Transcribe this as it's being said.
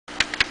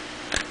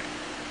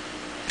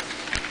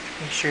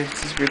Make sure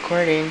this is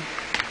recording.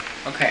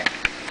 Okay.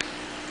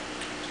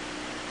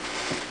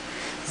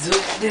 So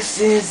this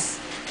is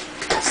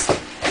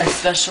a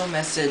special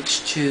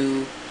message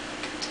to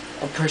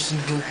a person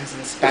who has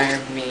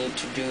inspired me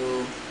to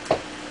do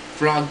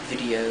vlog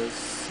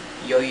videos,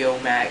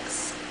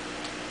 Yoyomax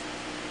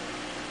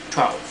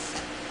 12.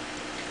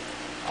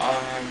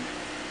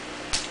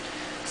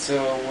 So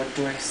what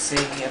do I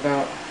say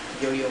about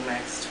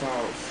Yoyomax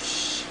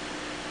 12?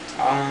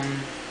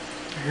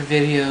 Her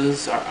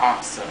videos are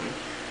awesome.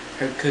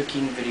 Her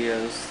cooking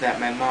videos that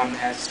my mom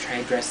has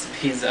tried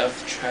recipes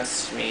of,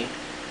 trust me.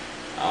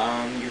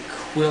 Your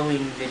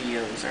quilling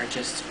videos are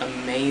just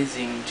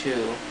amazing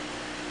too.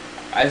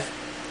 I've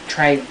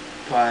tried,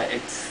 but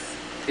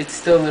it's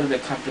still a little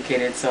bit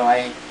complicated, so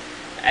I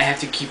have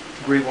to keep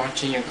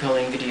rewatching your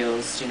quilling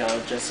videos, you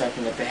know, just so I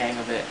can get the hang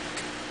of it.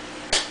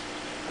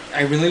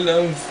 I really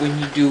love when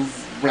you do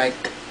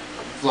like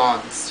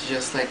vlogs,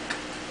 just like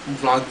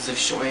vlogs of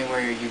showing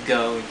where you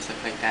go and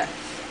stuff like that.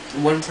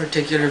 One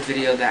particular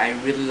video that I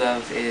really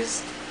love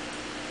is,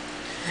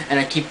 and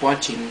I keep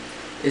watching,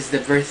 is the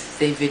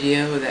birthday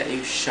video that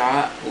you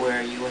shot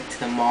where you went to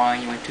the mall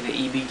and you went to the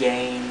EB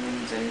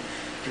Games and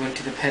you went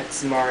to the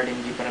PetSmart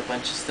and you bought a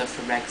bunch of stuff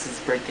for Max's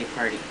birthday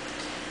party.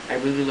 I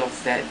really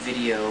love that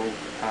video.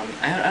 I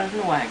don't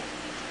know why,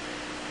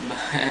 but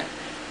it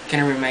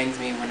kind of reminds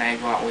me when I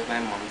go out with my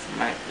mom for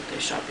my birthday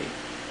shopping.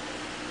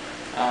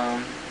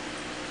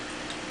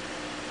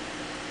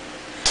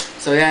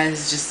 So yeah,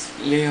 it's just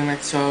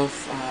Yoyomax 12.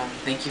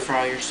 Thank you for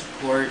all your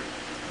support.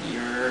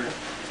 You're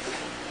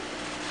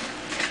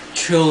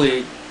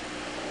truly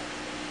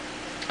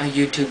a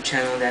YouTube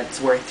channel that's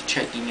worth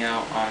checking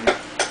out on.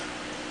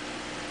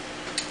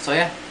 So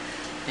yeah,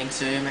 thanks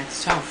to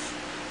Yoyomax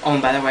 12. Oh,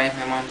 and by the way,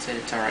 my mom said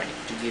it's alright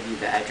to give you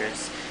the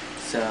address.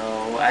 So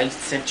I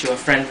sent you a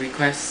friend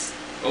request,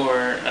 or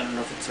I don't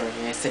know if it's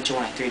working. I sent you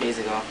one like 3 days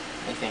ago,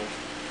 I think.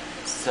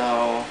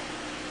 So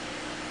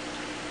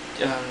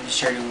be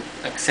sure to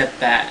accept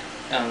that,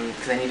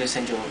 because I need to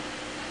send you a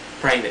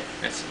private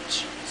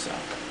message.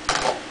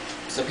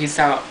 So peace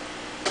out,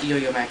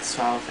 Yoyomax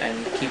 12,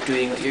 and keep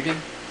doing what you're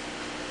doing.